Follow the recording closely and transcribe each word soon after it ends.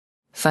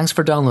Thanks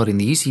for downloading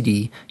the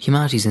UCD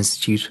Humanities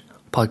Institute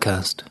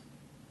podcast.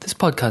 This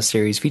podcast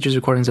series features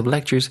recordings of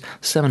lectures,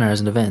 seminars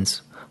and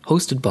events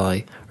hosted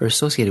by or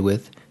associated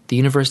with the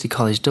University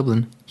College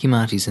Dublin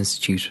Humanities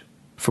Institute.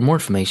 For more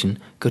information,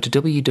 go to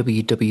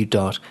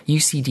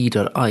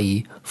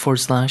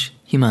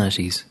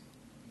www.ucd.ie/humanities.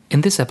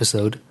 In this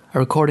episode, a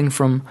recording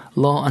from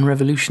Law and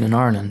Revolution in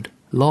Ireland,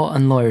 Law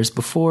and Lawyers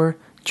Before,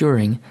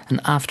 During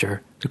and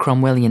After the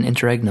Cromwellian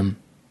Interregnum.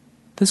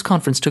 This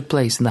conference took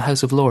place in the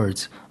House of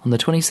Lords on the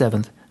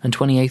 27th and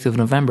 28th of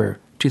November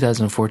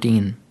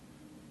 2014.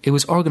 It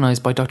was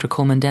organised by Dr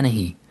Coleman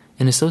Dennehy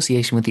in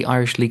association with the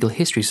Irish Legal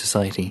History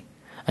Society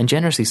and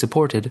generously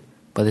supported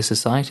by the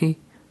Society,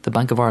 the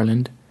Bank of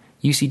Ireland,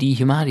 UCD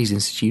Humanities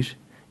Institute,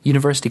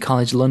 University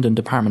College London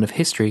Department of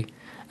History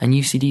and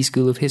UCD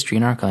School of History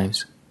and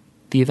Archives.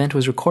 The event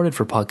was recorded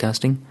for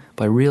podcasting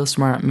by Real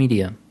Smart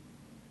Media.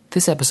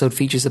 This episode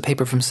features a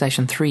paper from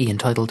Session 3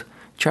 entitled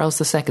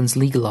Charles II's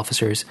Legal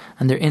Officers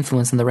and Their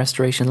Influence in the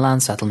Restoration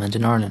Land Settlement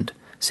in Ireland,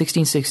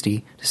 1660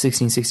 to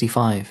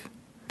 1665.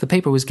 The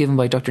paper was given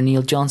by Dr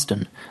Neil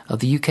Johnston of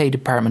the UK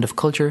Department of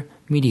Culture,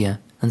 Media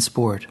and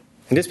Sport.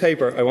 In this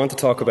paper, I want to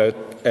talk about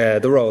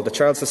the role that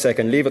Charles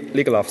II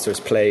legal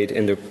officers played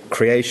in the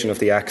creation of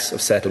the Acts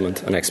of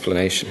Settlement and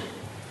Explanation.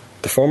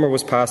 The former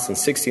was passed in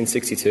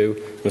 1662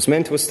 and was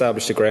meant to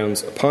establish the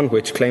grounds upon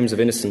which claims of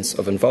innocence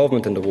of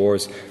involvement in the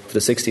wars of the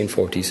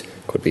 1640s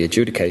could be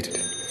adjudicated.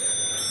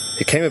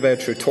 It came about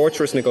through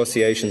tortuous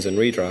negotiations and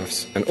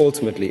redrafts, and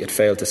ultimately it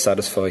failed to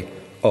satisfy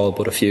all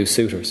but a few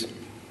suitors.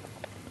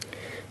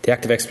 The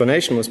Act of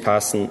Explanation was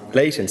passed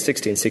late in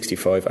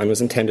 1665 and was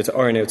intended to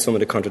iron out some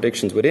of the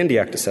contradictions within the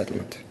Act of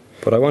Settlement.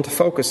 But I want to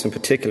focus in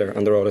particular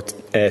on the role that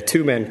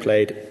two men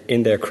played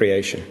in their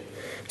creation: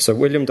 Sir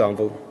William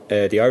Domville,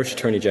 the Irish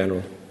Attorney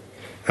General,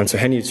 and Sir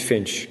Henry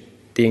Finch,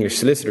 the English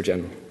Solicitor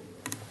General.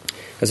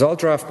 As all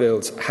draft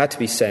bills had to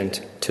be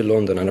sent to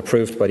London and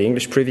approved by the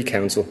English Privy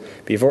Council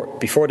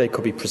before they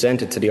could be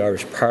presented to the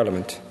Irish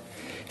Parliament,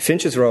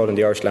 Finch's role in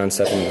the Irish land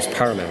settlement was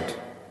paramount.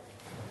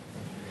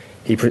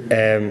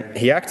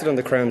 He acted on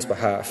the Crown's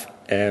behalf,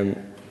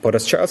 but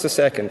as Charles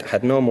II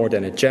had no more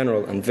than a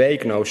general and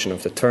vague notion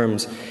of the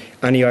terms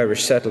any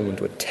Irish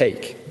settlement would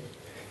take,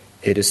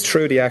 it is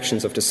through the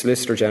actions of the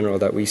Solicitor General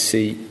that we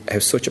see how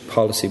such a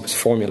policy was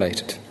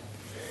formulated.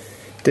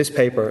 This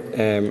paper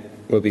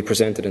will be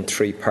presented in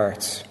three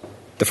parts.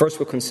 The first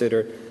will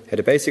consider how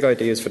the basic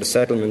ideas for the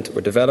settlement were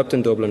developed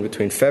in Dublin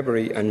between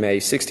February and May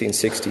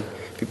 1660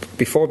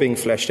 before being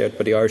fleshed out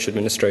by the Irish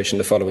administration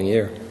the following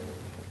year.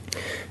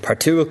 Part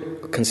 2 will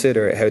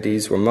consider how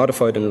these were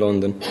modified in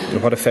London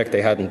and what effect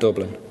they had in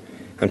Dublin.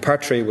 And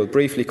Part 3 will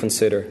briefly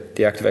consider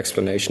the Act of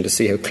Explanation to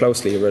see how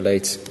closely it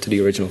relates to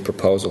the original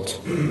proposals.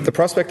 The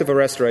prospect of a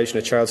restoration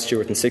of Charles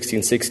Stuart in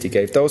 1660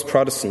 gave those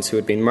Protestants who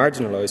had been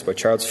marginalised by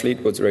Charles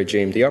Fleetwood's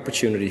regime the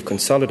opportunity to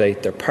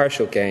consolidate their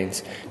partial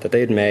gains that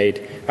they had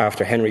made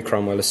after Henry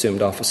Cromwell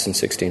assumed office in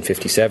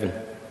 1657.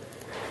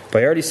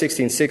 By early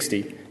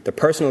 1660, the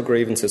personal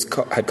grievances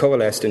had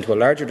coalesced into a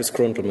larger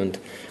disgruntlement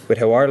with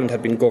how Ireland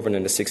had been governed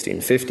in the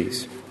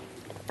 1650s.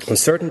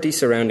 Uncertainty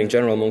surrounding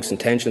General Monk's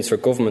intentions for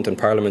government and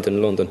Parliament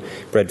in London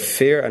bred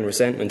fear and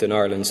resentment in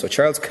Ireland, so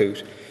Charles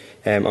Coote,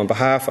 on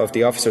behalf of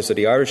the officers of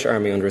the Irish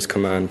Army under his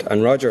command,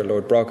 and Roger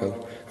Lord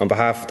Broghill, on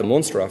behalf of the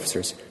Munster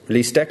officers,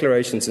 released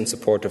declarations in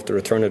support of the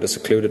return of the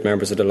secluded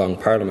members of the Long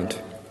Parliament.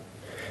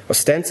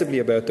 Ostensibly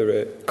about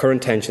the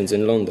current tensions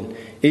in London,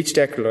 each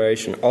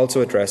declaration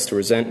also addressed the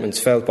resentments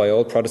felt by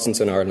all Protestants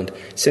in Ireland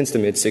since the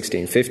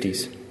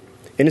mid-1650s.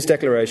 In his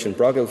declaration,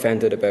 Broghill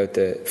vented about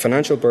the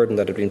financial burden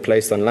that had been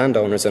placed on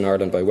landowners in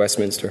Ireland by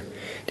Westminster,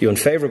 the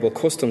unfavourable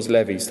customs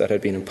levies that had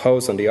been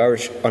imposed on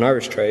Irish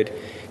trade,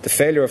 the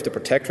failure of the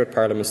Protectorate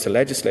Parliaments to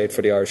legislate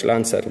for the Irish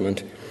land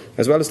settlement,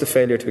 as well as the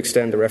failure to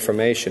extend the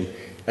Reformation,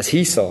 as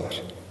he saw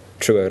it,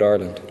 throughout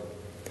Ireland.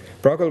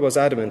 Broghill was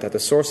adamant that the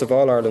source of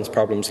all Ireland's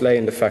problems lay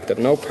in the fact that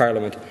no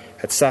Parliament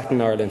had sat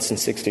in Ireland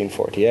since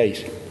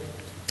 1648.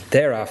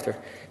 Thereafter,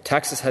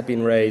 taxes had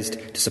been raised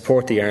to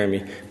support the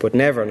army, but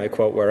never, and I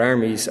quote, were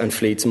armies and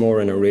fleets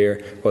more in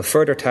arrear, while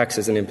further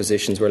taxes and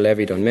impositions were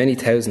levied on many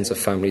thousands of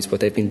families,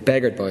 but they've been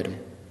beggared by them.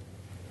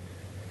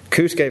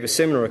 Coote gave a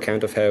similar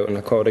account of how, and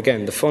I quote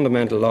again, the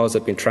fundamental laws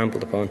had been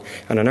trampled upon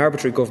and an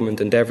arbitrary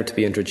government endeavoured to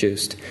be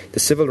introduced, the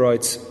civil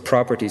rights,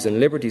 properties and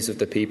liberties of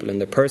the people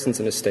and their persons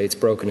and estates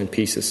broken in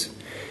pieces.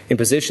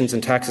 Impositions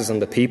and taxes on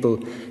the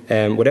people,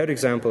 without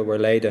example, were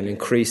laid and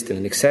increased in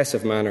an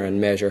excessive manner and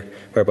measure,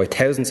 whereby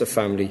thousands of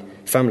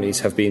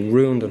families have been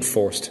ruined and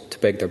forced to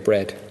beg their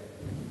bread.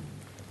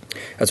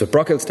 As with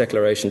Broghill's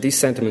declaration, these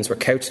sentiments were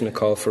couched in a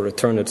call for a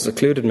return of the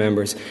secluded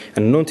members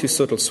and a none too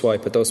subtle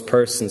swipe at those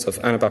persons of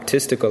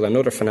Anabaptistical and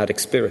other fanatic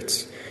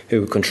spirits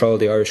who controlled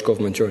the Irish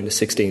government during the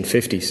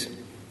 1650s.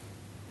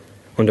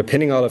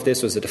 Underpinning all of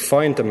this was a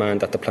defiant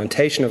demand that the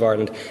plantation of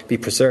Ireland be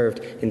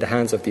preserved in the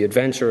hands of the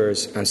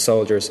adventurers and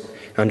soldiers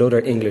and other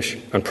English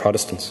and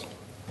Protestants.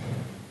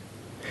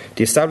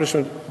 The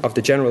establishment of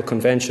the General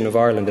Convention of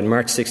Ireland in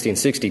March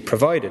 1660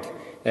 provided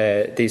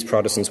these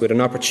Protestants with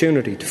an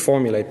opportunity to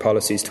formulate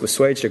policies to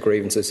assuage their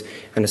grievances,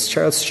 and as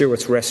Charles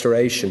Stuart's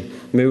restoration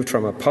moved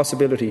from a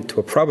possibility to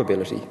a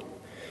probability,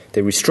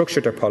 they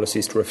restructured their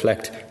policies to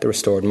reflect the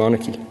restored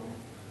monarchy.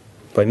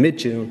 By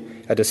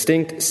mid-June, a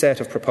distinct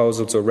set of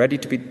proposals were ready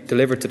to be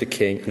delivered to the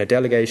King, and a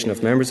delegation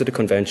of members of the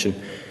Convention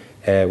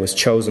was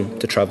chosen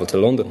to travel to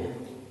London.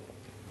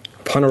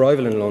 Upon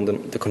arrival in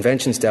London, the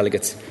Convention's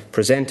delegates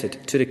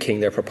presented to the King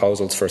their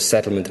proposals for a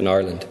settlement in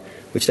Ireland,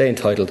 which they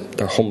entitled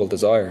their humble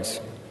desires.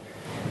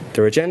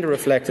 Their agenda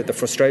reflected the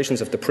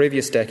frustrations of the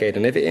previous decade,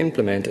 and if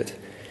implemented,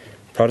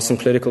 Protestant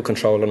political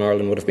control in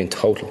Ireland would have been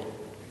total.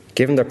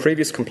 Given their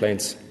previous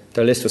complaints,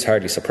 their list was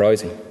hardly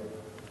surprising.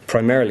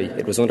 Primarily,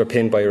 it was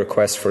underpinned by a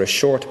request for a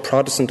short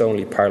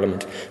Protestant-only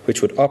Parliament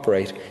which would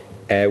operate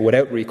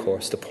without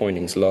recourse to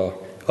Poyning's law,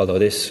 although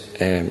this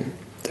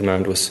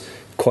demand was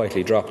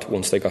quietly dropped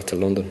once they got to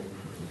London.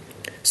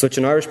 Such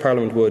an Irish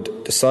Parliament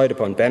would decide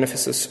upon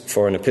benefices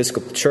for an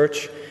Episcopal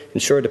Church,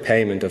 ensure the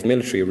payment of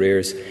military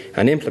arrears,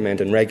 and implement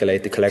and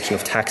regulate the collection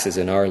of taxes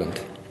in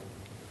Ireland.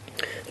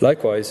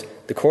 Likewise,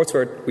 the courts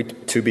were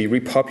to be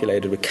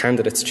repopulated with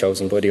candidates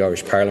chosen by the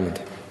Irish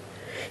Parliament.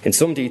 In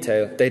some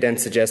detail, they then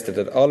suggested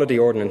that all of the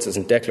ordinances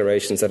and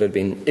declarations that had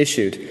been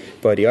issued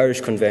by the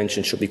Irish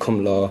Convention should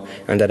become law,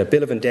 and that a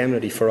Bill of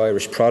Indemnity for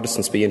Irish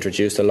Protestants be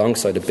introduced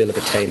alongside a Bill of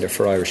Attainder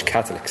for Irish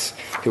Catholics,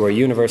 who are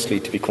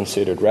universally to be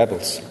considered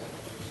rebels.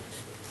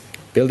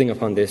 Building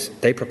upon this,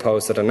 they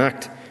proposed that an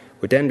Act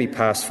would then be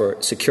passed for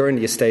securing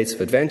the estates of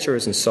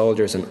adventurers and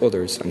soldiers and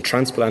others and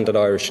transplanted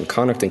Irish in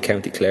Connacht and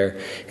County Clare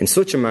in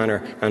such a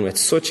manner and with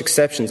such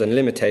exceptions and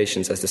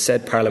limitations as the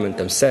said Parliament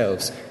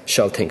themselves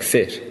shall think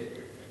fit.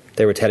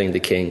 They were telling the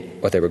King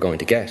what they were going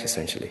to get,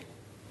 essentially.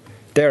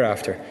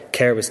 Thereafter,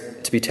 care was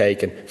to be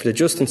taken for the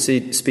just and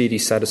speedy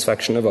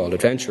satisfaction of all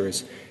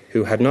adventurers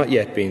who had not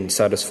yet been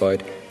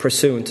satisfied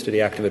pursuant to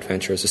the Act of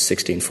Adventurers of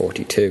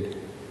 1642.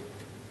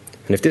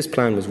 And if this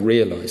plan was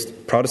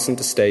realised, Protestant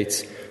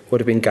estates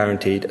would have been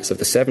guaranteed as of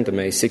the 7th of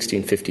May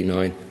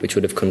 1659, which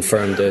would have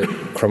confirmed the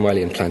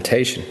Cromwellian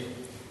plantation.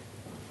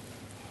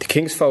 The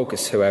King's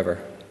focus,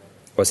 however,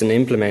 was in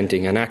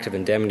implementing an Act of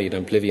Indemnity and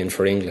Oblivion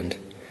for England,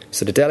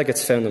 so the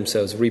delegates found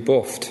themselves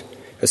rebuffed,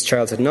 as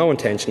Charles had no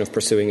intention of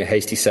pursuing a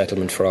hasty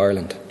settlement for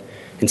Ireland.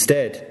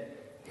 Instead,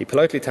 he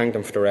politely thanked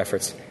them for their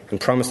efforts and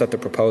promised that the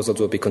proposals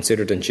would be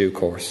considered in due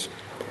course.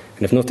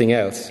 And if nothing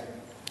else,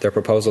 their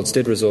proposals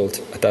did result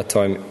at that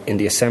time in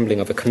the assembling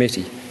of a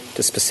committee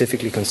to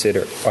specifically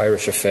consider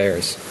Irish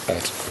affairs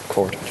at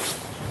court.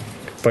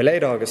 By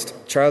late August,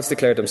 Charles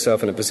declared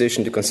himself in a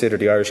position to consider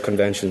the Irish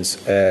Convention's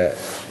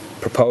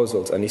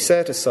proposals, and he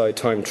set aside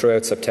time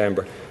throughout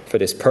September for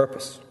this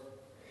purpose.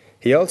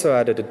 He also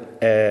allowed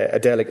a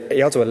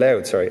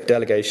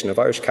delegation of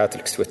Irish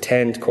Catholics to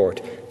attend court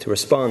to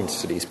respond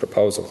to these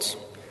proposals.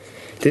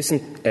 This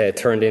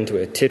turned into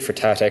a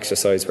tit-for-tat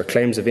exercise where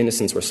claims of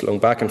innocence were slung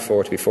back and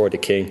forth before the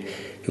King,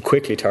 who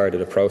quickly tired of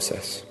the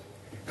process.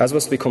 As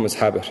was to become his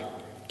habit,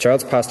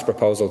 Charles passed the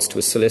proposals to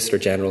his Solicitor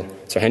General,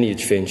 Sir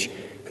Heneage Finch,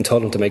 and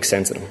told him to make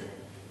sense of them.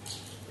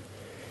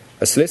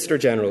 As Solicitor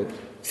General,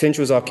 Finch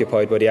was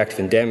occupied by the Act of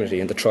Indemnity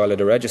and the trial of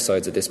the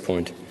regicides at this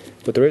point,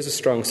 but there is a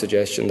strong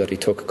suggestion that he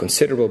took a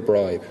considerable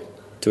bribe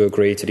to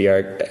agree to the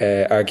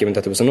argument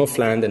that there was enough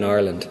land in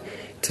Ireland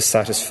to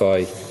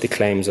satisfy the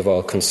claims of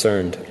all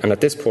concerned. And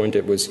at this point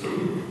it was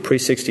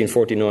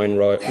pre-1649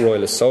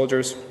 Royalist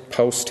soldiers,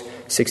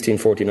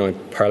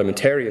 post-1649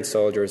 parliamentarian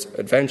soldiers,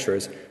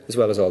 adventurers, as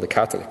well as all the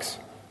Catholics.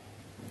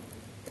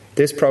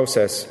 This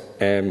process,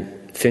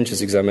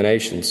 Finch's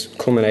examinations,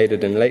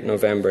 culminated in late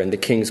November in the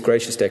King's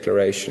gracious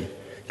declaration,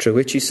 through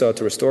which he sought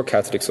to restore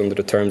Catholics under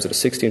the terms of the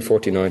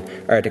 1649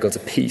 Articles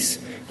of Peace,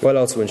 while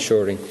also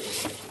ensuring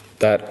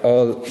that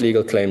all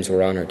legal claims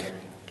were honoured.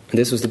 And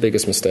this was the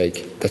biggest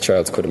mistake that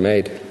Charles could have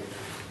made.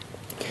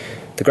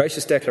 The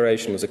Gracious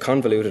Declaration was a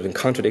convoluted and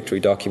contradictory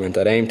document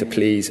that aimed to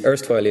please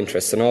erstwhile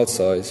interests on all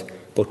sides,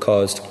 but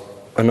caused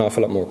an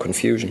awful lot more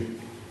confusion.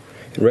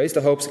 It raised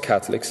the hopes of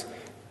Catholics,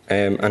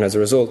 and as a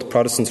result,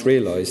 Protestants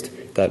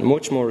realised that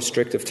much more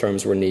restrictive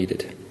terms were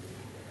needed.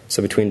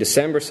 So between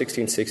December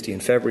 1660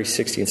 and February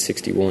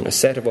 1661, a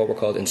set of what were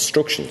called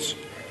instructions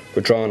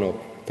were drawn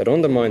up that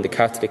undermined the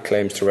Catholic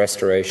claims to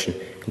restoration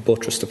and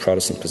buttressed the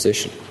Protestant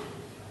position.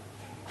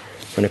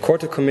 When a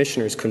Court of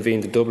Commissioners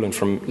convened in Dublin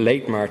from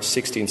late March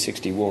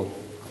 1661,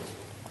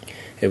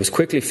 it was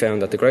quickly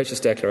found that the Gracious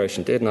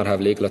Declaration did not have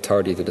legal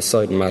authority to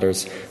decide on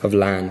matters of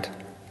land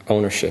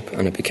ownership,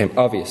 and it became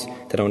obvious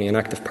that only an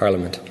Act of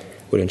Parliament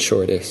would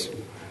ensure this.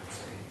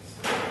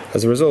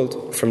 As a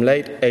result, from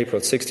late April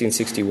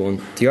 1661,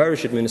 the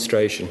Irish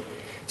administration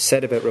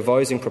set about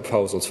revising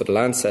proposals for the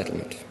land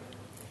settlement.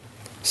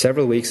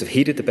 Several weeks of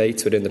heated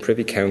debates within the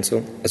Privy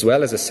Council, as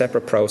well as a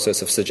separate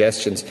process of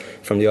suggestions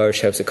from the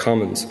Irish House of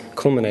Commons,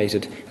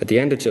 culminated at the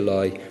end of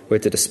July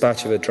with the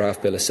dispatch of a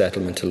draft bill of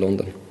settlement to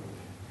London.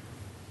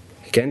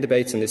 Again,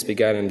 debates on this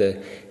began in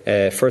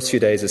the first few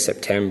days of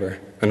September,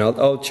 and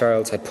although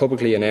Charles had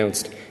publicly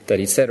announced that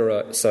he'd set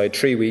aside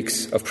 3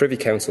 weeks of Privy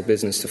Council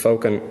business to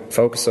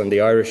focus on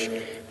the Irish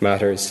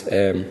matters,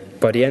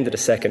 By the end of the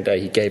second day,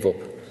 he gave up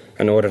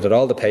and ordered that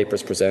all the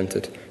papers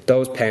presented,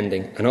 those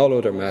pending, and all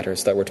other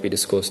matters that were to be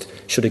discussed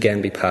should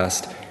again be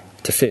passed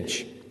to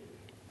Finch.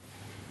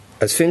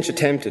 As Finch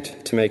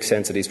attempted to make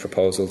sense of these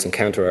proposals and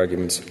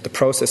counter-arguments, the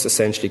process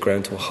essentially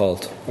ground to a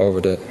halt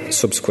over the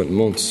subsequent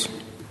months.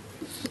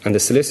 And the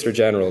Solicitor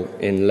General,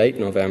 in late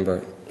November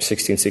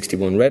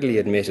 1661, readily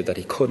admitted that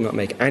he could not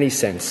make any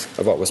sense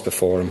of what was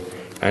before him,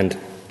 and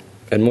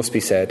it must be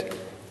said,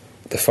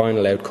 the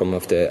final outcome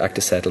of the Act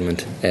of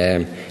Settlement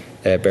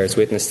bears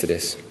witness to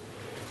this.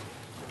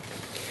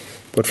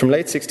 But from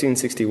late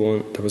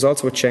 1661, there was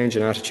also a change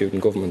in attitude in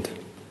government.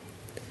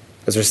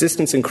 As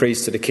resistance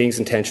increased to the King's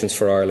intentions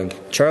for Ireland,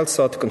 Charles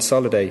sought to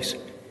consolidate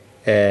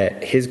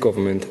his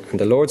government, and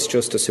the Lords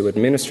Justice who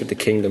administered the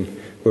kingdom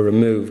were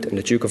removed, and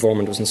the Duke of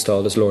Ormond was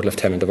installed as Lord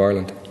Lieutenant of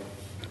Ireland.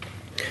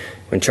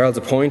 When Charles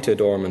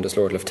appointed Ormond as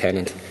Lord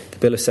Lieutenant, the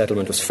Bill of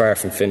Settlement was far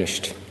from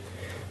finished.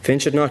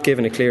 Finch had not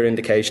given a clear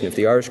indication if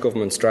the Irish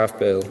government's draft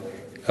Bill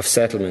of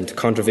Settlement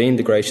contravened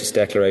the Gracious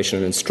Declaration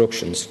and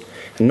instructions,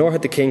 and nor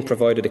had the King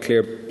provided a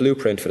clear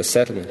blueprint for the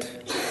settlement.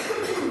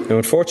 Now,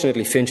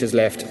 unfortunately, Finch has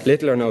left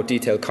little or no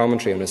detailed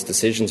commentary on his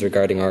decisions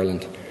regarding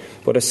Ireland,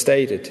 but as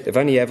stated, if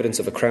any evidence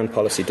of a Crown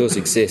policy does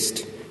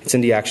exist, it's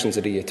in the actions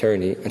of the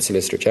Attorney and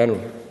Solicitor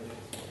General.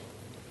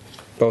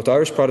 Both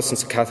Irish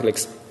Protestants and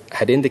Catholics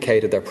had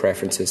indicated their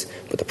preferences,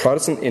 but the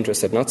Protestant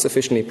interest had not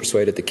sufficiently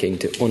persuaded the King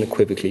to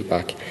unequivocally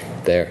back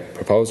their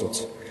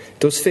proposals.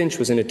 Thus Finch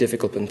was in a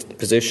difficult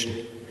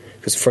position,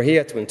 for he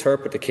had to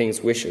interpret the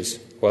King's wishes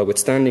while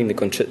withstanding the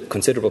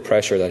considerable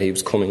pressure that he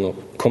was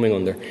coming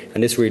under,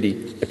 and this really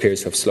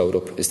appears to have slowed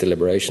up his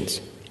deliberations.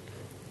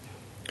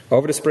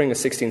 Over the spring of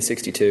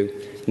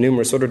 1662,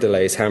 numerous other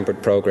delays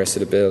hampered progress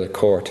of the bill at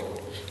court,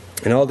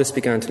 and all this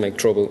began to make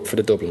trouble for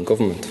the Dublin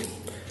government.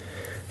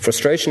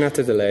 Frustration at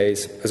the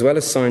delays, as well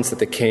as signs that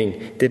the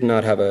King did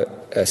not have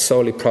a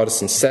solely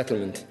Protestant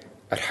settlement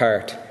at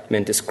heart,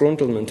 meant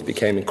disgruntlement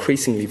became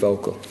increasingly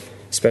vocal,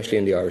 especially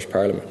in the Irish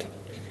Parliament.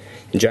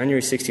 In January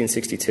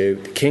 1662,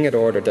 the King had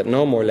ordered that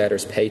no more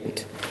letters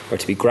patent were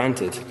to be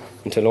granted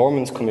until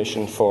Ormond's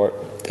commission for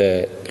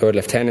the Lord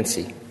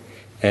Lieutenancy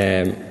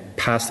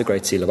passed the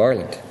Great Seal of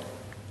Ireland.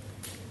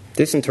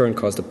 This in turn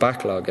caused a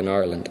backlog in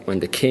Ireland when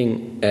the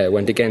King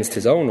went against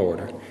his own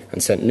order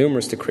and sent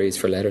numerous decrees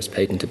for letters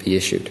patent to be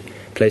issued,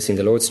 placing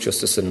the Lords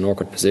Justice in an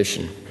awkward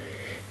position.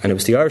 And it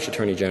was the Irish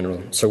Attorney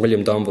General, Sir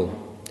William Domville,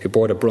 who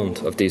bore the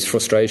brunt of these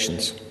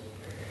frustrations.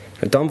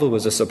 Now, Domville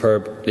was a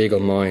superb legal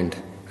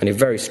mind and a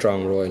very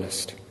strong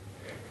royalist.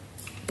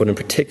 But in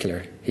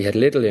particular, he had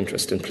little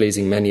interest in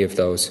pleasing many of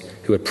those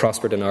who had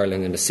prospered in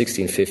Ireland in the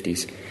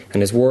 1650s,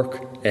 and his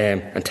work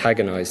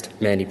antagonised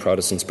many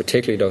Protestants,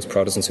 particularly those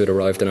Protestants who had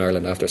arrived in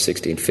Ireland after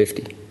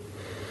 1650.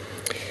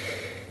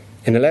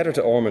 In a letter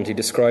to Ormond, he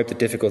described the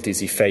difficulties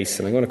he faced,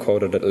 and I'm going to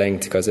quote it at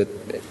length because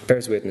it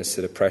bears witness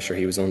to the pressure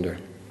he was under.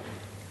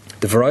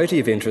 The variety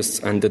of interests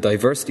and the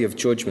diversity of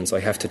judgments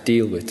I have to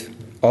deal with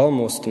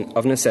almost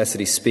of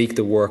necessity speak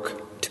the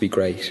work to be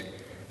great.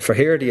 For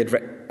here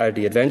are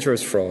the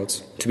adventurers'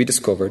 frauds to be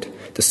discovered,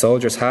 the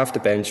soldiers'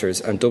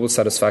 half-debentures and double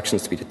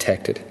satisfactions to be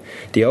detected,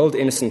 the old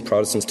innocent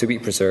Protestants to be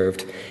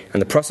preserved,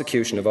 and the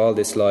prosecution of all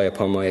this lie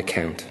upon my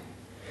account.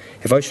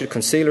 If I should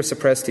conceal or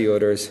suppress the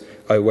others,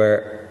 I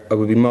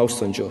would be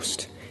most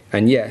unjust.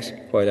 And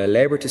yet, while I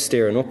labour to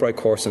steer an upright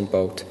course in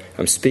both,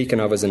 I'm speaking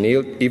of as an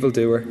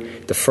evildoer.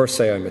 The first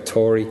say I'm a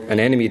Tory, an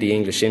enemy of the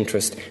English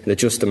interest and the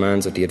just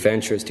demands of the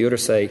adventurers. The other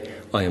say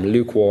I am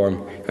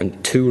lukewarm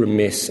and too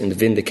remiss in the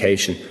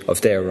vindication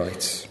of their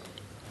rights.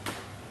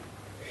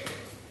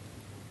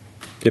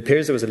 It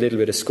appears there was a little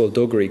bit of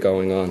skullduggery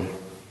going on,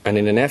 and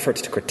in an effort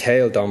to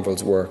curtail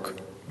Domville's work,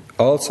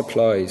 all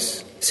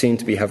supplies seem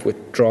to have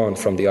withdrawn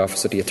from the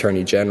office of the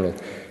Attorney General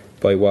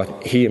by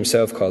what he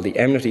himself called the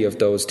enmity of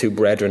those two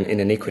brethren in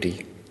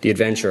iniquity, the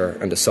adventurer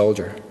and the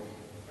soldier.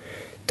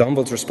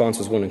 Domville's response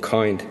was one in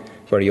kind,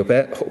 where he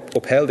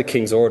upheld the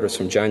King's orders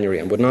from January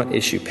and would not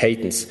issue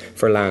patents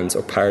for lands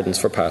or pardons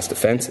for past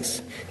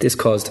offences. This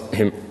caused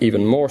him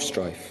even more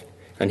strife,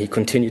 and he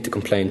continued to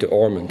complain to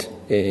Ormond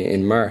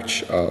in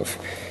March of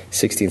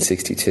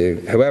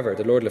 1662. However,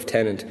 the Lord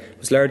Lieutenant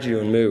was largely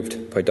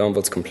unmoved by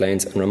Domville's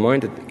complaints and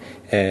reminded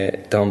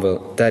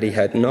Domville that he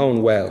had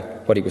known well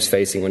what he was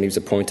facing when he was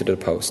appointed to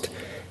the post,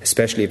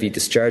 especially if he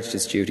discharged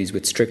his duties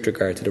with strict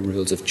regard to the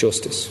rules of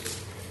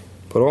justice.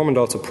 But Ormond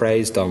also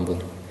praised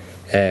Domville,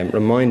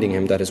 reminding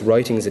him that his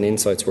writings and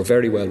insights were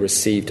very well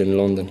received in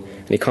London,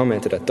 and he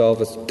commented that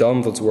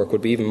Domville's work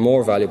would be even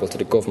more valuable to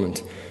the government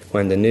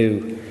when the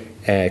new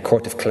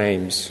Court of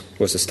Claims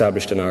was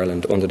established in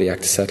Ireland under the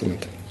Act of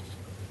Settlement.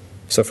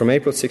 So from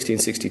April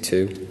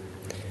 1662,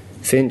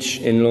 Finch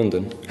in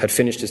London had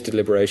finished his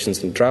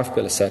deliberations on the draft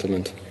Bill of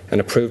Settlement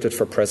and approved it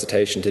for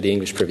presentation to the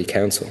English Privy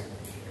Council.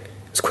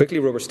 It was quickly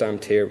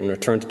rubber-stamped here and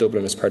returned to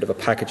Dublin as part of a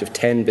package of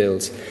 10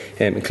 bills,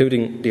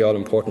 including the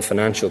all-important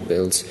financial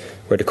bills,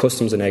 where the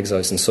customs and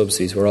excise and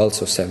subsidies were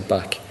also sent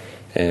back,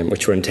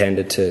 which were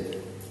intended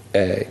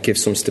to give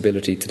some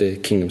stability to the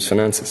kingdom's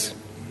finances.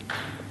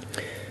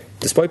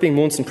 Despite being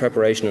months in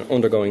preparation and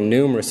undergoing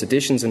numerous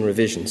additions and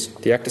revisions,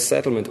 the Act of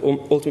Settlement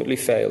ultimately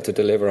failed to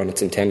deliver on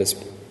its intended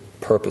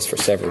purpose for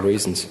several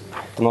reasons.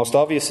 The most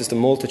obvious is the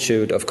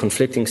multitude of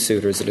conflicting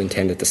suitors it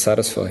intended to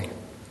satisfy.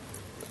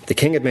 The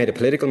King had made a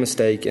political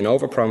mistake in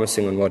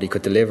over-promising on what he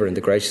could deliver in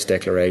the Gracious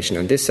Declaration,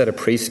 and this set a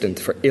precedent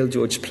for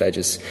ill-judged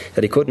pledges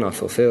that he could not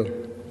fulfil.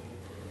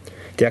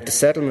 The Act of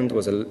Settlement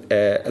was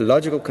a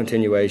logical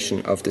continuation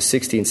of the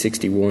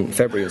 1661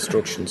 February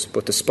Instructions,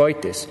 but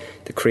despite this,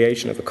 the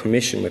creation of a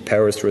commission with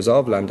powers to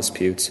resolve land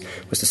disputes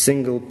was the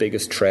single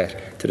biggest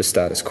threat to the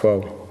status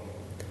quo.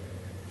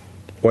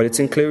 While its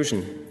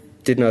inclusion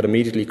did not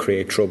immediately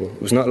create trouble,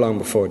 it was not long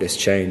before this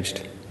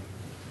changed.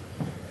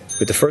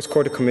 With the first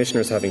Court of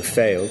Commissioners having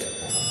failed,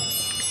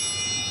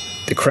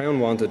 the Crown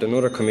wanted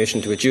another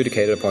commission to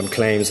adjudicate upon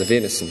claims of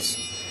innocence,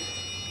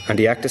 and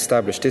the Act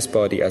established this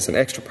body as an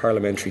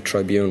extra-parliamentary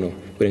tribunal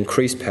with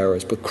increased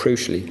powers, but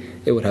crucially,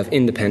 it would have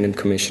independent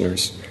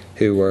commissioners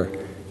who were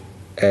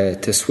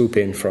to swoop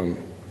in from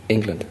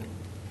England.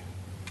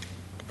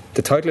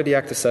 The title of the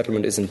Act of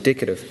Settlement is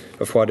indicative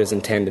of what it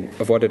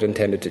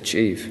intended to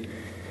achieve.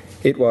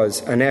 It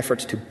was an effort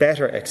to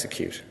better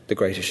execute the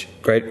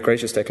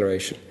Gracious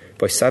Declaration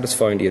by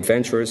satisfying the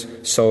adventurers,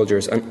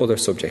 soldiers and other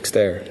subjects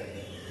there.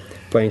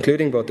 By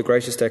including both the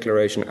Gracious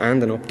Declaration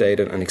and an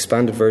updated and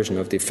expanded version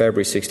of the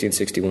February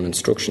 1661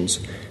 Instructions,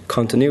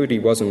 continuity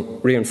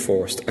wasn't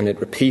reinforced, and it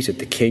repeated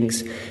the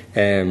King's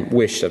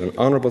wish that an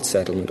honourable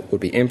settlement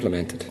would be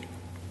implemented.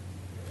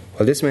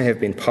 While this may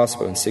have been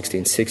possible in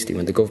 1660,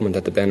 when the government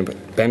had the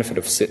benefit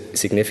of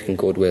significant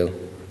goodwill,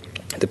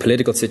 the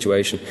political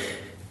situation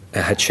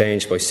had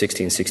changed by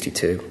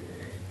 1662.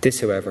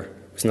 This, however,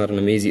 was not an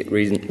immediate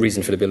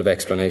reason for the Bill of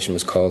Explanation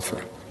was called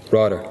for.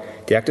 Rather,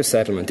 the Act of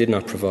Settlement did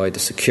not provide the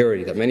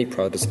security that many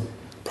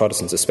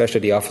Protestants,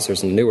 especially the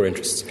officers and newer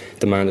interests,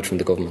 demanded from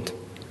the government.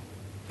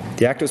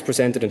 The Act was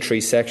presented in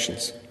 3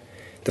 sections.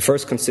 The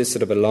first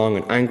consisted of a long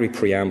and angry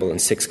preamble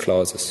and 6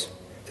 clauses.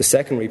 The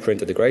second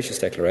reprinted the Gracious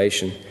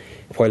Declaration.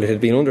 While it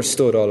had been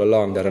understood all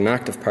along that an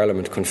Act of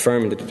Parliament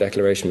confirming that the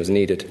Declaration was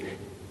needed,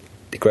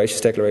 the Gracious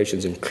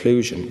Declaration's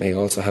inclusion may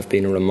also have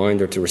been a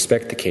reminder to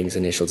respect the King's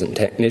initial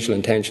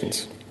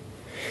intentions.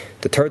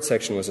 The third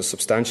section was a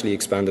substantially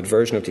expanded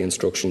version of the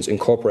instructions,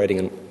 incorporating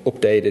and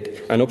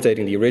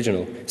updating the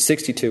original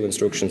 62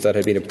 instructions that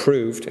had been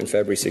approved in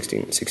February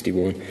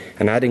 1661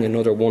 and adding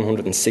another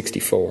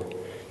 164,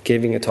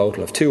 giving a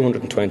total of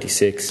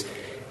 226,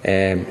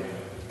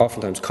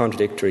 oftentimes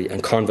contradictory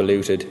and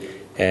convoluted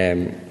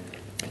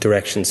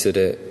directions to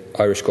the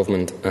Irish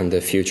government and the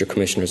future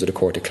commissioners of the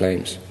Court of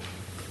Claims.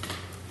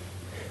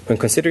 When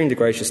considering the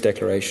Gracious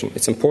Declaration,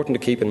 it's important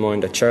to keep in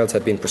mind that Charles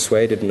had been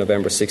persuaded in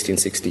November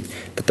 1660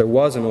 that there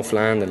was enough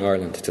land in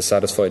Ireland to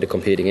satisfy the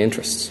competing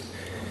interests.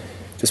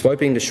 Despite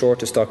being the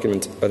shortest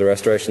document of the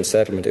Restoration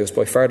Settlement, it was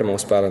by far the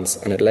most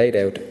balanced, and it laid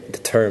out the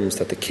terms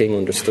that the King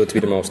understood to be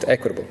the most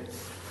equitable.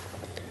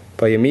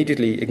 By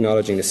immediately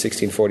acknowledging the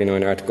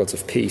 1649 Articles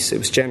of Peace, it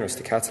was generous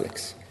to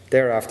Catholics.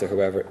 Thereafter,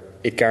 however,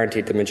 it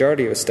guaranteed the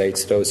majority of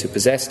estates to those who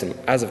possessed them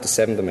as of the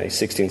 7th of May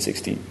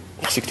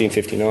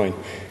 1659.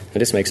 And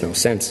this makes no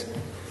sense.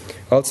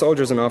 All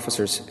soldiers and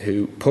officers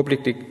who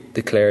publicly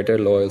declared their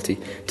loyalty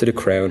to the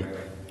Crown,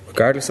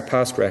 regardless of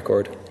past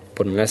record,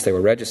 but unless they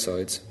were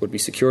regicides, would be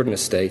secured in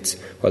estates,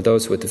 while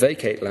those who had to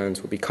vacate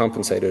lands would be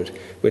compensated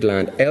with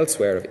land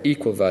elsewhere of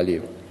equal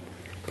value.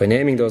 By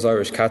naming those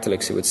Irish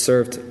Catholics who had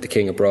served the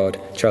King abroad,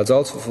 Charles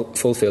also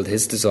fulfilled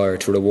his desire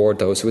to reward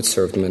those who had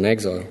served him in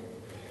exile.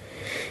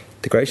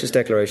 The Gracious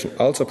Declaration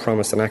also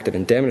promised an act of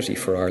indemnity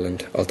for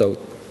Ireland, although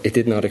it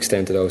did not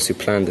extend to those who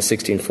planned the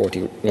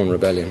 1641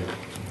 rebellion.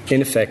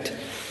 In effect,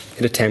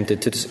 it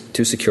attempted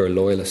to secure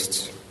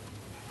loyalists.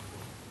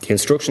 The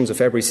instructions of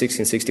February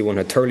 1661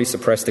 had thoroughly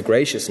suppressed the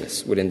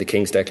graciousness within the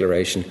King's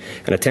Declaration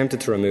and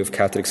attempted to remove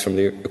Catholics from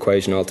the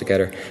equation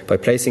altogether by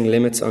placing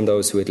limits on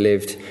those who had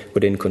lived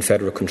within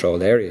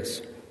Confederate-controlled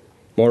areas.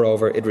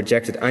 Moreover, it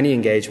rejected any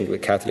engagement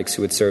with Catholics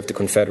who had served the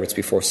Confederates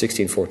before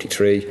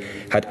 1643,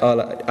 had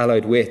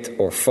allied with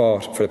or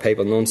fought for the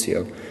papal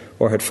nuncio,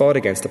 or had fought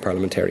against the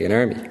Parliamentarian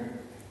Army.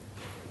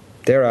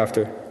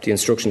 Thereafter, the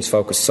instructions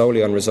focused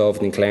solely on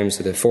resolving the claims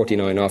of the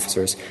 49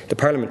 officers, the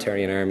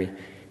Parliamentarian Army,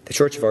 the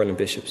Church of Ireland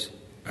bishops,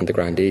 and the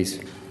grandees.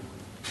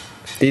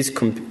 These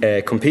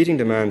competing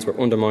demands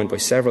were undermined by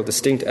several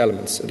distinct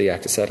elements of the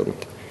Act of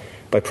Settlement.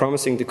 By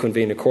promising to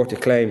convene a court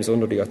of claims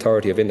under the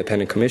authority of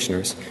independent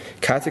commissioners,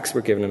 Catholics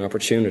were given an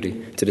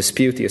opportunity to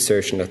dispute the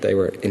assertion that they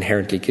were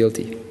inherently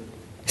guilty.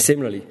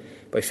 Similarly,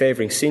 by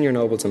favouring senior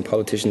nobles and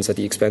politicians at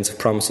the expense of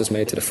promises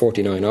made to the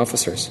 49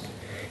 officers,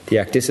 the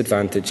Act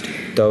disadvantaged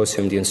those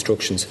whom the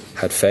instructions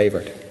had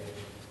favoured.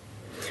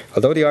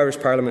 Although the Irish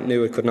Parliament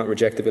knew it could not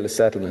reject the Bill of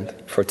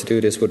Settlement, for to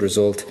do this would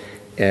result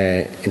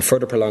in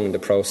further prolonging the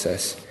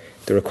process,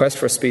 the request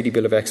for a speedy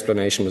Bill of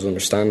Explanation was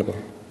understandable.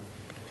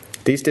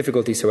 These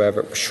difficulties,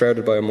 however, were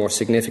shrouded by a more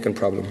significant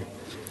problem.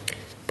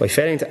 By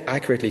failing to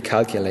accurately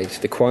calculate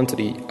the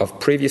quantity of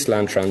previous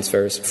land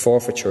transfers,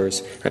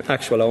 forfeitures and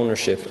actual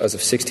ownership as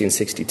of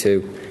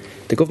 1662,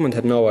 the government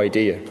had no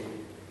idea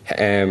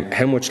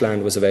how much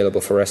land was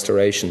available for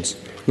restorations,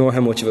 nor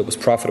how much of it was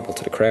profitable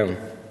to the Crown.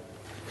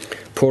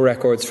 Poor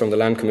records from the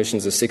land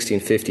commissions of the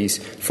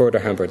 1650s further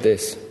hampered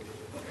this.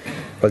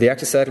 While the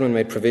Act of Settlement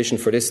made provision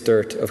for this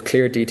dearth of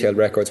clear, detailed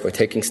records by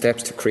taking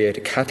steps to create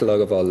a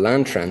catalogue of all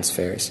land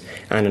transfers,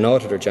 and an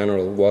Auditor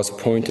General was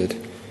appointed,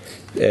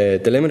 the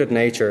limited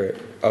nature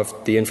of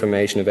the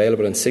information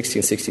available in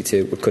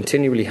 1662 would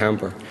continually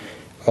hamper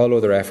all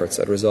other efforts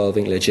at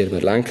resolving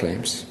legitimate land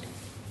claims.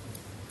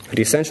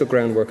 The essential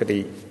groundwork of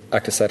the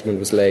Act of Settlement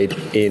was laid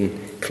in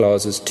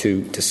clauses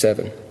 2 to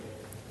 7.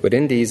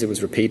 Within these it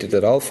was repeated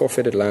that all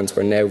forfeited lands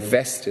were now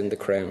vested in the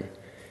Crown,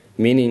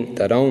 meaning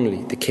that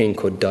only the King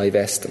could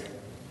divest them.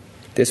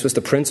 This was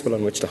the principle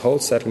on which the whole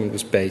settlement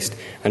was based,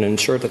 and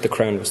ensured that the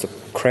Crown was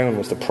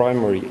the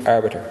primary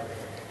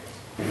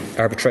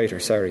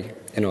arbitrator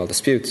in all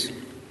disputes.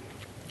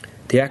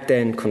 The Act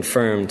then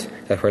confirmed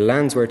that where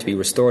lands were to be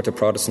restored to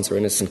Protestants or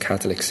innocent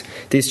Catholics,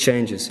 these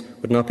changes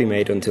would not be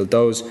made until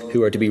those who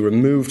were to be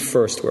removed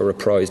first were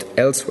reprised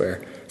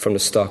elsewhere from the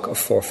stock of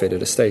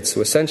forfeited estates. So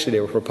essentially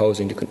they were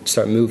proposing to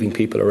start moving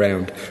people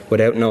around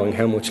without knowing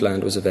how much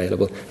land was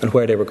available and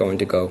where they were going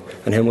to go,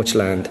 and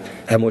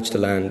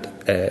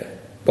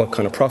what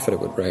kind of profit it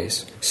would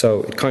raise.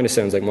 So it kind of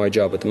sounds like my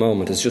job at the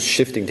moment is just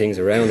shifting things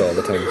around all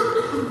the time.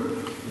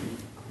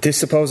 This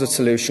supposed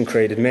solution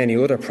created many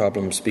other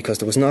problems because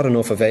there was not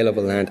enough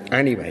available land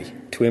anyway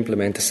to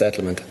implement the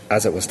settlement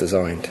as it was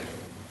designed.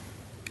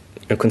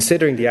 Now,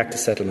 considering the Act of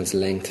Settlement's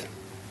length,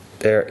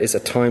 there is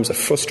at times a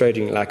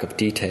frustrating lack of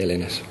detail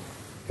in it.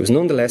 It was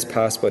nonetheless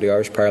passed by the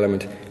Irish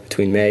Parliament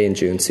between May and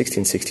June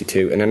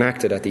 1662 and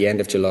enacted at the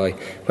end of July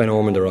when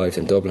Ormond arrived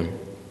in Dublin.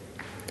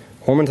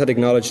 Ormond had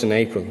acknowledged in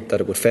April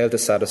that it would fail to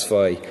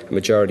satisfy a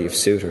majority of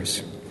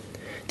suitors.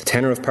 The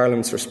tenor of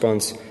Parliament's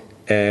response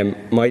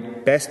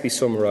might best be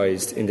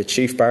summarised in the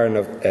Chief Baron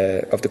of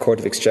the Court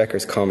of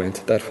Exchequer's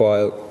comment that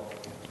while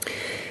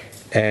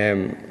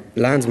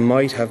lands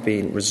might have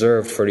been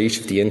reserved for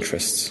each of the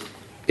interests,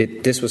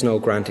 this was no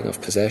granting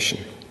of possession.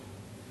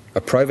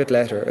 A private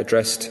letter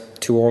addressed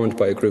to Ormond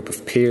by a group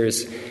of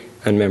peers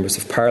and members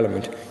of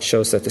Parliament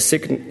shows that the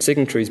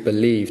signatories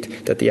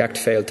believed that the Act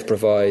failed to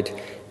provide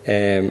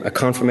a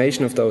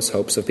confirmation of those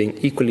hopes of being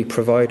equally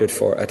provided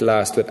for at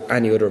last with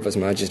any other of His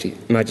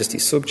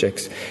Majesty's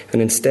subjects,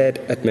 and instead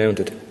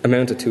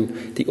amounted to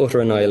the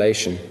utter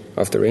annihilation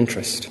of their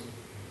interest.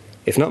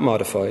 If not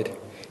modified,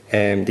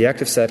 the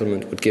Act of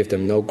Settlement would give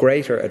them no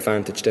greater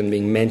advantage than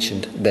being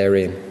mentioned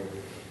therein.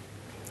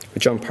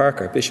 John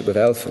Parker, Bishop of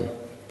Elphin,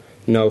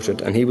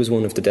 noted, and he was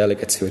one of the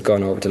delegates who had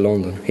gone over to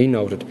London, he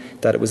noted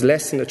that it was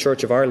less than the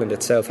Church of Ireland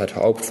itself had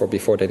hoped for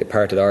before they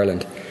departed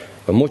Ireland,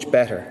 but much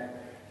better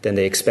than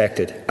they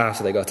expected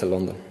after they got to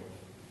London.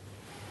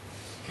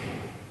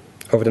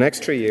 Over the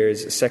next 3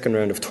 years, a second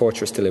round of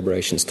torturous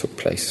deliberations took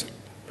place,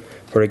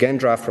 where again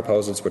draft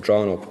proposals were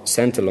drawn up,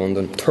 sent to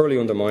London, thoroughly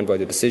undermined by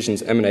the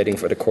decisions emanating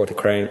from the Court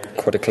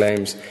of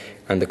Claims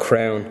and the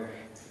Crown,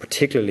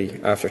 particularly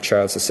after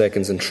Charles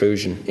II's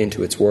intrusion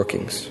into its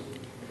workings.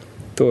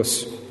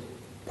 Thus,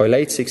 by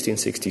late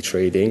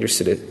 1663, the English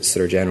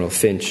Solicitor General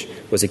Finch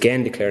was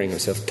again declaring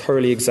himself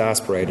thoroughly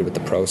exasperated with the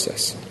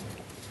process.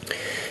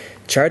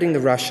 Charting the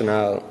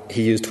rationale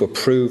he used to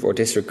approve or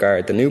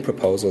disregard the new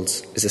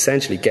proposals is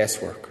essentially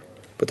guesswork,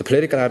 but the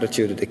political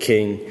attitude of the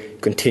King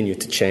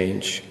continued to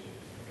change.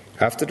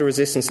 After the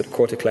resistance to the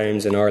Court of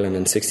Claims in Ireland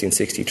in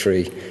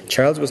 1663,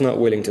 Charles was not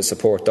willing to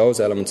support those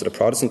elements of the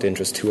Protestant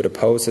interest who would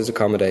oppose his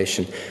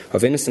accommodation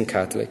of innocent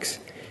Catholics.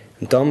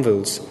 And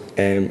Domville's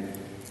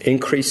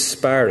increased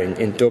sparring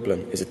in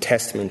Dublin is a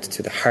testament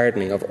to the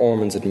hardening of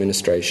Ormond's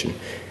administration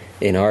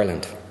in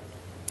Ireland.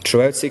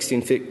 Throughout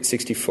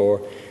 1664,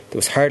 there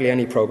was hardly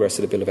any progress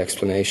to the Bill of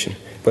Explanation,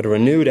 but a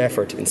renewed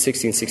effort in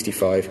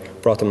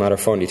 1665 brought the matter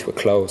finally to a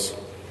close.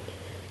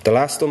 The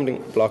last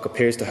stumbling block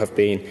appears to have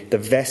been the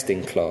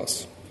vesting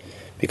clause,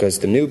 because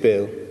the new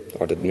bill,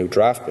 or the new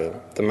draft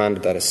bill,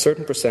 demanded that a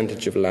certain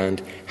percentage of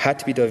land had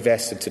to be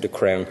divested to the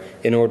Crown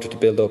in order to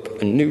build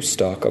up a new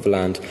stock of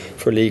land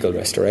for legal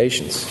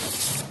restorations.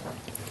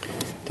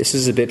 This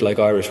is a bit like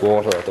Irish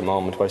Water at the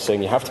moment, by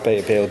saying you have to pay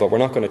a bill, but we're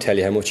not going to tell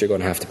you how much you're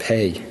going to have to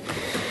pay.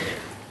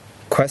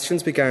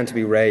 Questions began to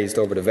be raised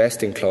over the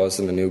vesting clause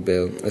in the new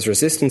bill as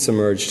resistance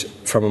emerged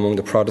from among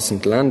the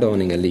Protestant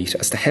landowning elite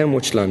as to how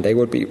much land they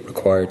would be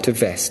required to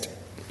vest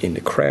in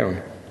the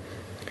Crown.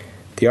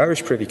 The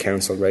Irish Privy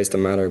Council raised the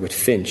matter with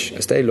Finch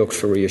as they looked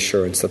for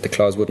reassurance that the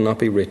clause would not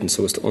be written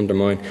so as to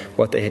undermine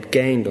what they had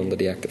gained under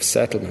the Act of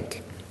Settlement.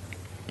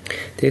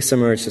 This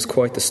emerged as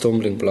quite the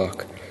stumbling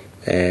block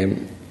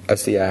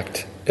as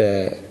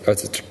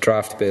the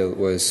draft bill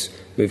was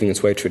moving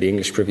its way through the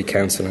English Privy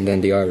Council and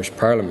then the Irish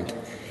Parliament.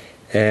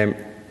 And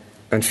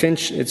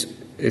Finch,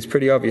 it's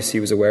pretty obvious he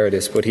was aware of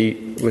this, but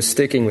he was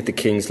sticking with the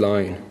King's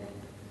line.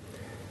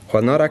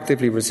 While not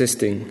actively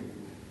resisting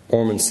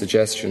Ormond's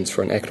suggestions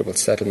for an equitable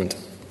settlement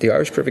The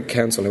Irish Privy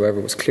Council, however,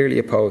 was clearly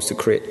opposed to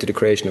the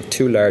creation of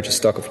too large a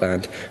stock of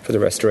land for the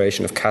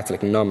restoration of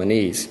Catholic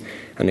nominees,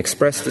 and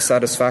expressed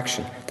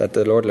dissatisfaction that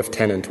the Lord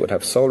Lieutenant would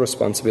have sole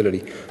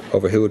responsibility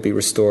over who would be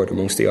restored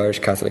amongst the Irish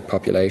Catholic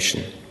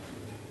population.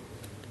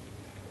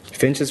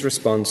 Finch's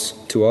response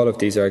to all of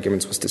these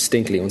arguments was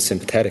distinctly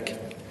unsympathetic.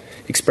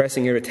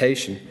 Expressing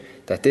irritation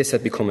that this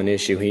had become an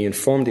issue, he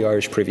informed the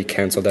Irish Privy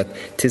Council that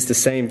 'tis the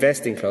same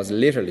vesting clause,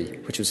 literally,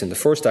 which was in the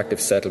first Act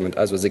of Settlement,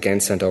 as was again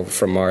sent over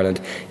from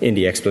Ireland in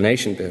the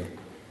Explanation Bill.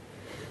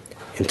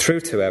 In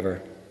truth,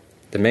 however,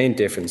 the main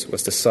difference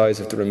was the size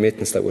of the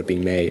remittance that would be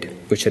made,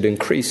 which had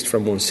increased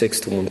from 1/6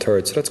 to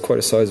 1/3, so that's quite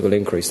a sizable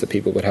increase that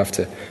people would have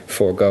to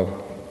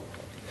forego.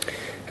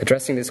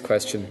 Addressing this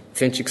question,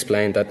 Finch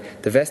explained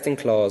that the vesting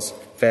clause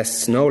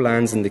vests no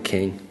lands in the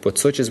king, but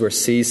such as were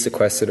seized,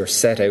 sequestered, or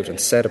set out and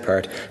set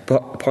apart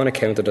upon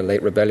account of the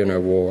late rebellion or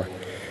war,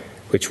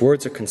 which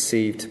words are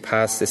conceived to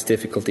pass this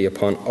difficulty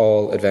upon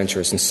all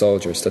adventurers and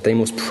soldiers, that they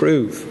must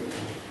prove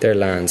their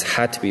lands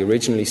had to be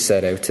originally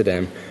set out to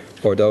them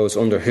or those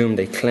under whom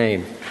they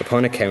claim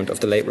upon account of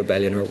the late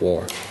rebellion or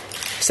war.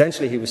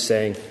 Essentially, he was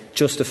saying,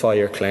 justify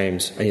your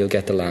claims and you'll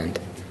get the land.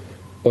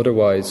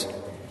 Otherwise,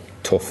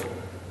 tough.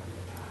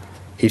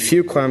 He had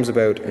few qualms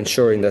about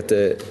ensuring that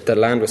the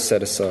land was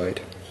set aside,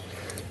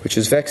 which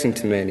was vexing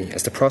to many,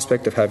 as the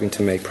prospect of having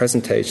to make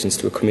presentations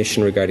to a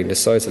commission regarding the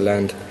size of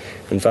land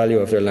and value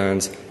of their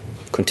lands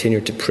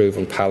continued to prove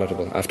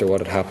unpalatable after what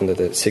had happened at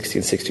the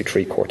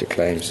 1663 Court of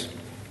Claims.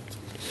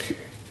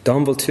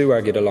 Domville too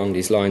argued along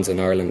these lines in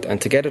Ireland,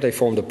 and together they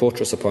formed a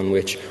buttress upon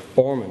which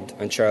Ormond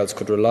and Charles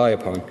could rely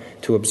upon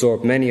to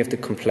absorb many of the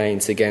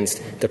complaints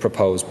against the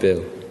proposed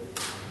bill.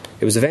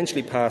 It was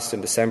eventually passed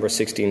in December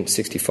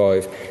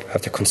 1665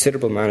 after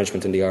considerable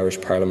management in the Irish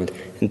Parliament,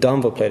 and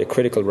Domville played a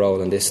critical role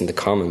in this in the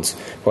Commons,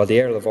 while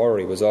the Earl of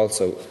Orrery was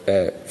also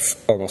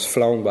almost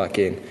flown back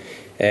in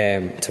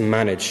to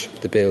manage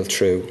the bill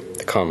through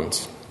the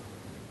Commons.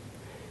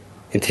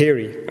 In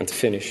theory, and to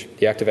finish,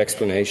 the Act of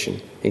Explanation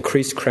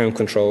increased Crown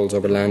controls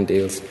over land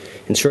deals,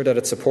 ensured that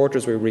its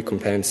supporters were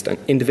recompensed, and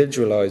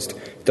individualised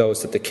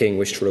those that the King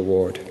wished to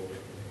reward.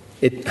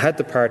 It had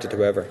departed,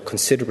 however,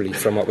 considerably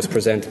from what was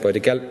presented by the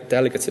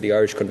delegates of the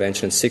Irish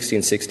Convention in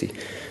 1660,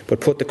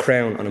 but put the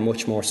Crown on a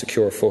much more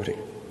secure footing.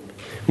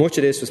 Much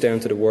of this was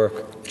down to the work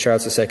of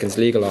Charles II's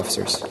legal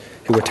officers,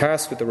 who were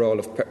tasked with the role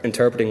of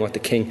interpreting what the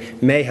King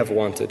may have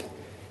wanted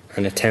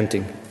and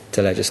attempting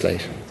to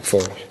legislate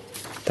for it.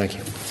 Thank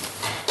you.